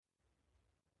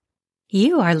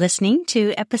You are listening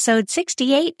to episode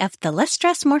 68 of the Less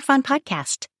Stress, More Fun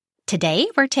podcast. Today,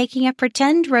 we're taking a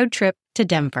pretend road trip to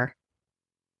Denver.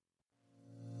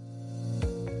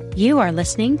 You are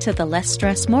listening to the Less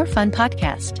Stress, More Fun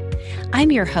podcast.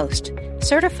 I'm your host,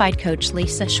 certified coach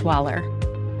Lisa Schwaller.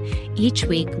 Each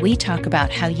week, we talk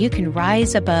about how you can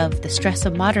rise above the stress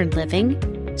of modern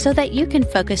living so that you can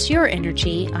focus your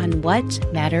energy on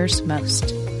what matters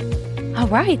most. All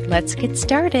right, let's get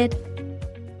started.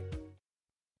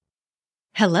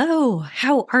 Hello,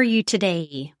 how are you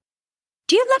today?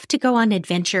 Do you love to go on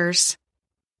adventures?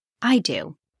 I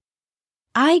do.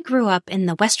 I grew up in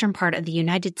the western part of the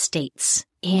United States,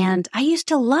 and I used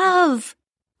to love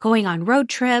going on road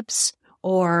trips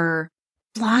or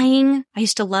flying. I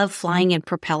used to love flying in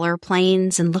propeller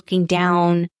planes and looking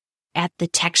down at the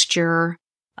texture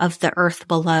of the earth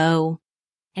below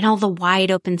and all the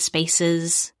wide open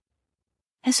spaces.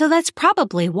 And so that's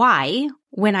probably why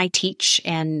when I teach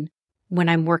and when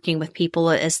I'm working with people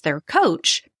as their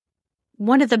coach,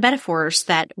 one of the metaphors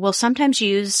that we'll sometimes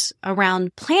use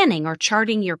around planning or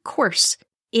charting your course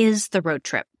is the road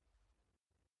trip.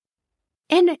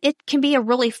 And it can be a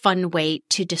really fun way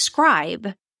to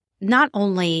describe not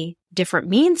only different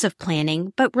means of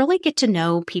planning, but really get to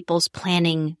know people's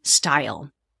planning style.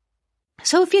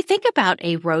 So if you think about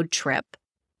a road trip,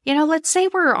 let's say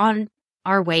we're on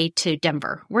our way to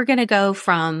Denver. We're going to go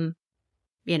from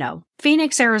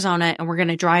Phoenix, Arizona, and we're going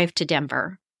to drive to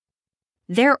Denver.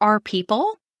 There are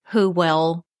people who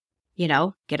will,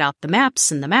 get out the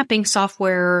maps and the mapping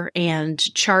software and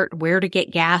chart where to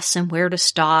get gas and where to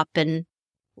stop and,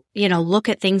 look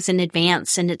at things in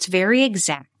advance, and it's very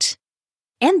exact.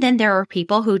 And then there are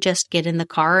people who just get in the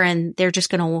car and they're just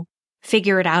going to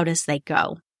figure it out as they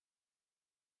go.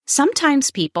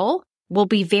 Sometimes people will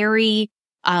be very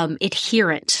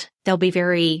adherent. They'll be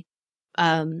very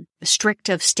strict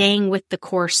of staying with the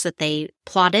course that they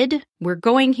plotted. We're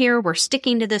going here. We're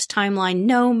sticking to this timeline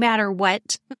no matter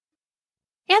what.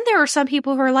 And there are some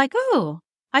people who are like, oh,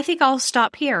 I think I'll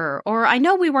stop here. Or I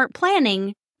know we weren't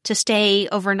planning to stay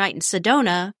overnight in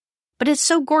Sedona, but it's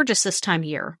so gorgeous this time of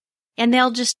year. And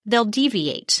they'll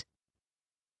deviate.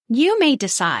 You may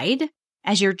decide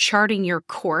as you're charting your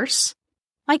course,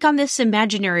 like on this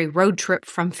imaginary road trip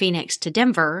from Phoenix to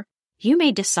Denver, you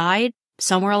may decide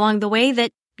somewhere along the way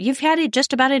that you've had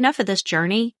just about enough of this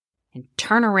journey and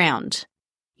turn around.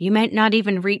 You might not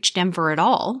even reach Denver at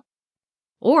all.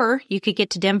 Or you could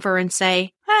get to Denver and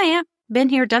say, oh yeah, been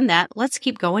here, done that. Let's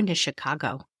keep going to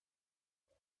Chicago.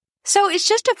 So it's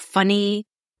just a funny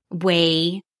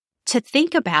way to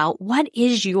think about what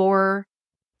is your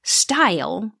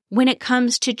style when it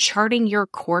comes to charting your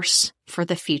course for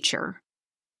the future.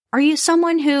 Are you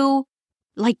someone who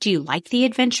do you like the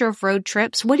adventure of road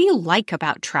trips? What do you like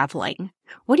about traveling?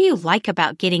 What do you like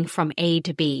about getting from A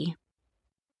to B?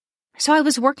 So I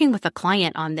was working with a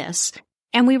client on this,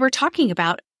 and we were talking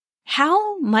about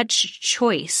how much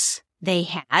choice they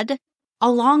had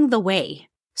along the way.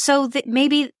 So that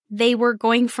maybe they were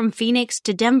going from Phoenix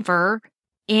to Denver,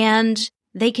 and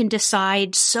they can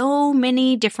decide so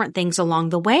many different things along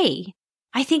the way.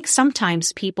 I think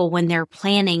sometimes people, when they're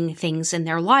planning things in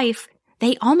their life,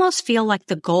 they almost feel like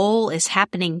the goal is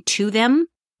happening to them,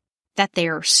 that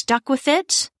they're stuck with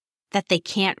it, that they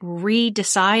can't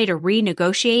redecide or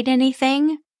renegotiate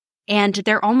anything, and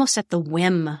they're almost at the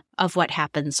whim of what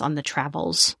happens on the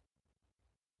travels.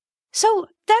 So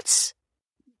that's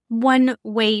one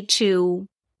way to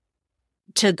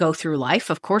go through life.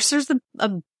 Of course, there's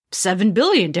a 7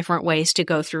 billion different ways to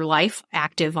go through life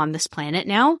active on this planet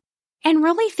now, and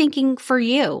really thinking for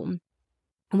you.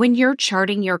 When you're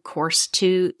charting your course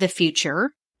to the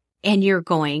future and you're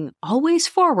going always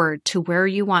forward to where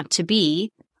you want to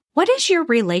be, what is your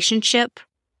relationship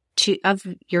of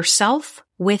yourself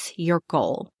with your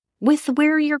goal, with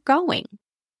where you're going?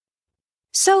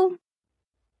 So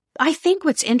I think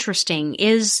what's interesting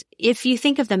is if you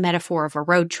think of the metaphor of a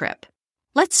road trip,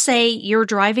 let's say you're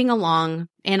driving along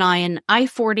and on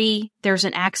I-40, there's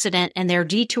an accident and they're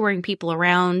detouring people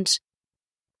around.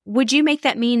 Would you make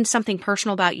that mean something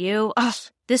personal about you? Oh,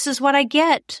 this is what I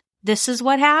get. This is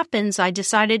what happens. I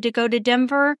decided to go to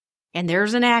Denver and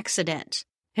there's an accident.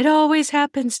 It always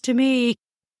happens to me.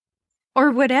 Or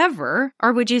whatever.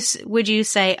 Or would you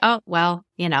say, oh, well,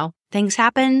 things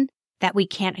happen that we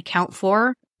can't account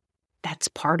for. That's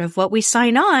part of what we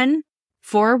sign on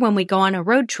for when we go on a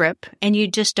road trip, and you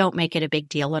just don't make it a big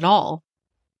deal at all.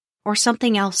 Or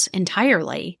something else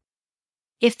entirely.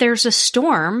 If there's a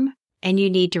storm and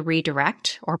you need to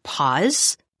redirect or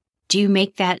pause, do you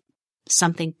make that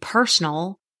something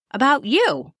personal about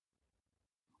you?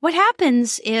 What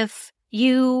happens if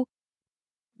you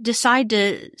decide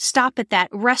to stop at that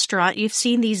restaurant. You've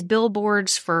seen these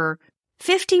billboards for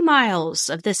 50 miles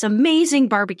of this amazing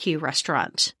barbecue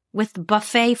restaurant with a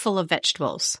buffet full of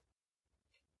vegetables.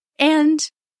 And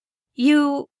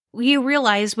you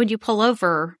realize when you pull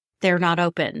over, they're not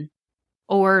open.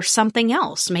 Or something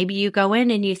else. Maybe you go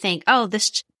in and you think, I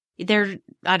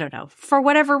don't know, for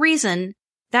whatever reason,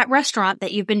 that restaurant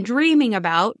that you've been dreaming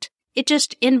about, it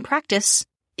just in practice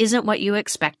isn't what you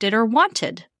expected or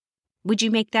wanted. Would you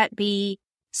make that be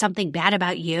something bad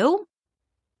about you?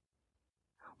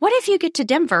 What if you get to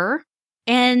Denver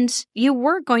and you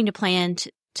were going to plan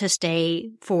to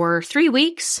stay for 3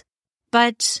 weeks,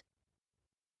 but,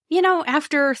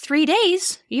 after 3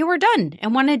 days, you were done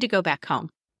and wanted to go back home?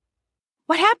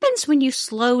 What happens when you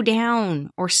slow down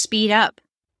or speed up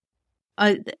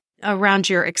around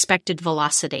your expected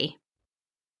velocity?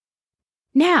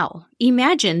 Now,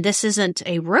 imagine this isn't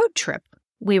a road trip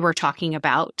we were talking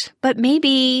about, but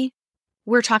maybe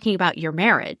we're talking about your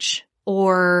marriage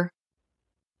or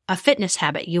a fitness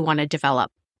habit you want to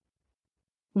develop.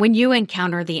 When you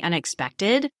encounter the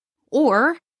unexpected,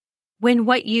 or when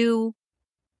what you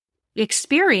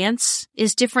experience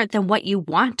is different than what you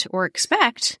want or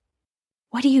expect,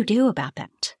 what do you do about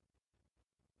that?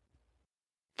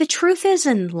 The truth is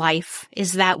in life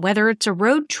is that whether it's a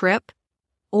road trip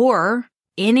or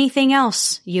anything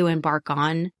else you embark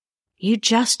on, you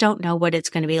just don't know what it's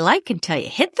going to be like until you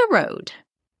hit the road.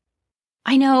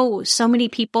 I know so many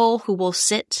people who will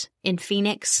sit in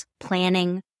Phoenix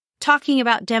planning, talking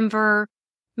about Denver,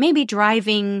 maybe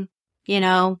driving,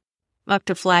 up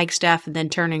to Flagstaff and then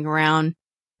turning around.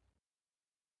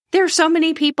 There are so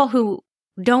many people who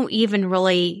don't even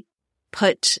really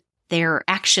put their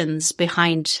actions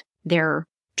behind their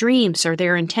dreams or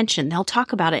their intention. They'll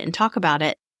talk about it and talk about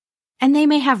it, and they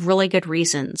may have really good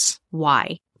reasons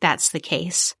why that's the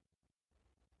case.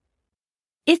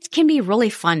 It can be really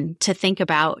fun to think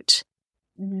about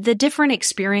the different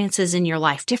experiences in your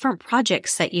life, different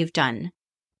projects that you've done.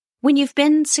 When you've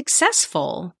been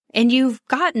successful and you've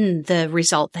gotten the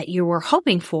result that you were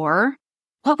hoping for,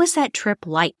 what was that trip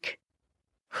like?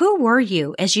 Who were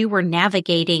you as you were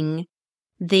navigating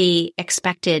the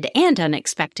expected and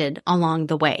unexpected along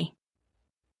the way?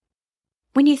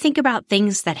 When you think about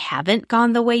things that haven't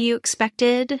gone the way you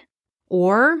expected,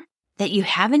 or that you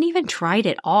haven't even tried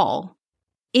at all,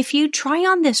 if you try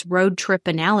on this road trip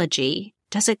analogy,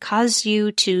 does it cause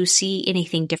you to see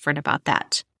anything different about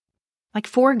that? Like,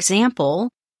 for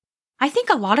example, I think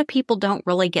a lot of people don't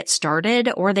really get started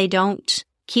or they don't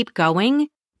keep going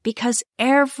because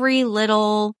every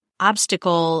little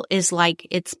obstacle is like,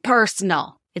 it's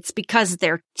personal. It's because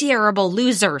they're terrible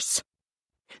losers.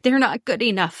 They're not good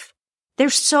enough.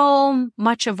 There's so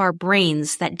much of our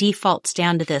brains that defaults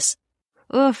down to this.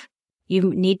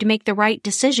 You need to make the right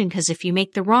decision because if you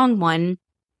make the wrong one,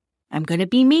 I'm going to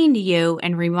be mean to you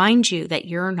and remind you that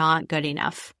you're not good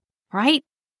enough, right?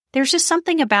 There's just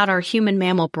something about our human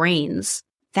mammal brains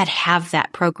that have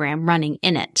that program running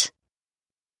in it.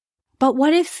 But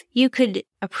what if you could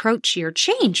approach your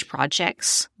change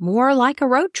projects more like a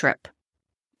road trip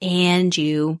and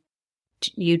you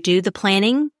do the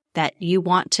planning that you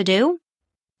want to do,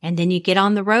 and then you get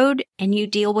on the road and you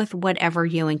deal with whatever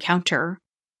you encounter.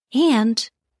 And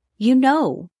you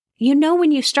know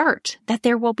when you start that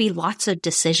there will be lots of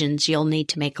decisions you'll need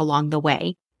to make along the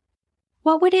way.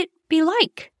 What would it be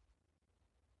like?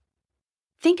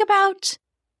 Think about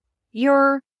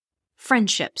your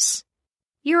friendships,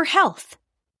 your health,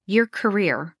 your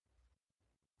career.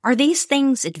 Are these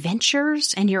things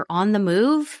adventures and you're on the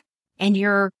move and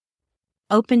you're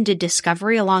open to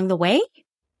discovery along the way?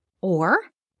 Or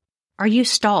are you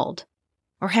stalled?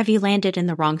 Or have you landed in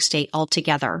the wrong state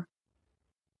altogether?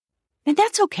 And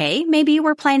that's okay. Maybe you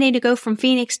were planning to go from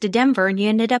Phoenix to Denver and you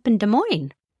ended up in Des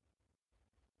Moines.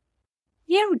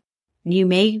 You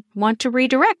may want to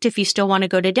redirect if you still want to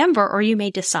go to Denver, or you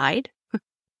may decide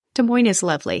Des Moines is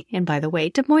lovely. And by the way,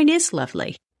 Des Moines is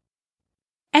lovely.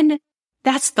 And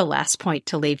that's the last point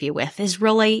to leave you with is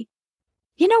really,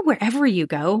 wherever you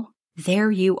go, there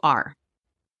you are.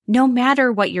 No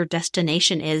matter what your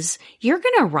destination is, you're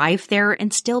going to arrive there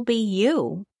and still be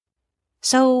you.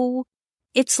 So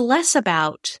it's less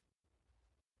about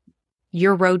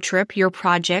your road trip, your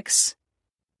projects,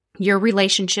 your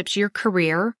relationships, your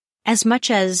career, as much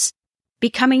as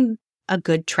becoming a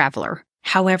good traveler,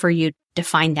 however you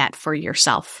define that for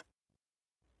yourself.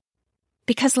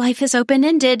 Because life is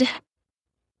open-ended.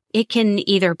 It can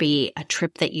either be a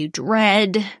trip that you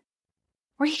dread,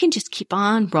 or you can just keep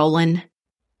on rolling.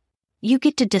 You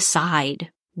get to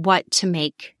decide what to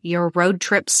make your road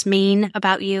trips mean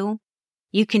about you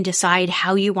You can decide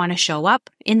how you want to show up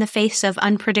in the face of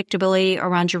unpredictability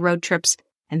around your road trips,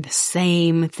 and the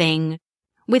same thing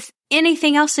with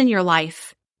anything else in your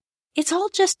life. It's all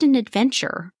just an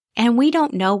adventure, and we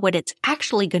don't know what it's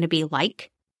actually going to be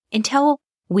like until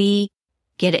we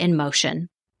get in motion.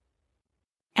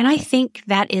 And I think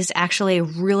that is actually a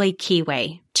really key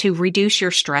way to reduce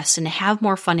your stress and have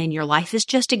more fun in your life is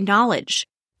just acknowledge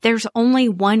there's only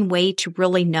one way to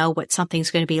really know what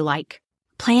something's going to be like.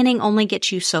 Planning only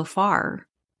gets you so far.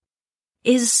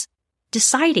 Is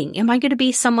deciding, am I going to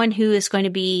be someone who is going to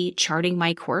be charting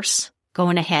my course,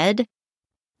 going ahead,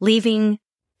 leaving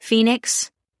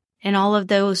Phoenix and all of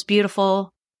those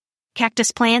beautiful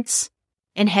cactus plants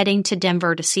and heading to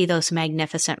Denver to see those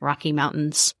magnificent Rocky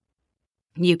Mountains?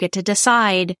 You get to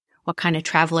decide what kind of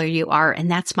traveler you are, and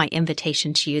that's my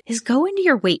invitation to you, is go into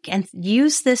your week and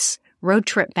use this road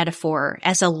trip metaphor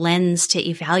as a lens to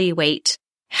evaluate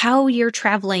how you're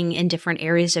traveling in different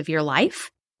areas of your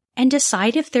life and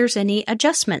decide if there's any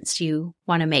adjustments you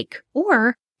want to make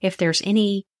or if there's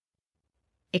any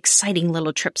exciting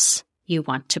little trips you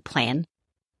want to plan.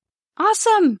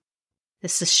 Awesome!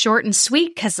 This is short and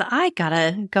sweet because I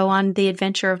gotta go on the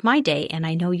adventure of my day, and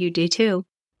I know you do too.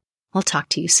 I'll talk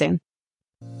to you soon.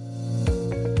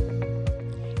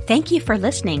 Thank you for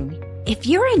listening. If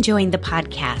you're enjoying the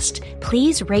podcast,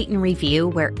 please rate and review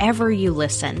wherever you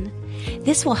listen.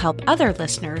 This will help other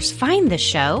listeners find the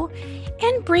show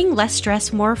and bring less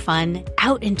stress, more fun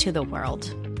out into the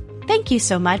world. Thank you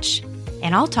so much,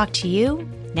 and I'll talk to you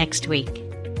next week.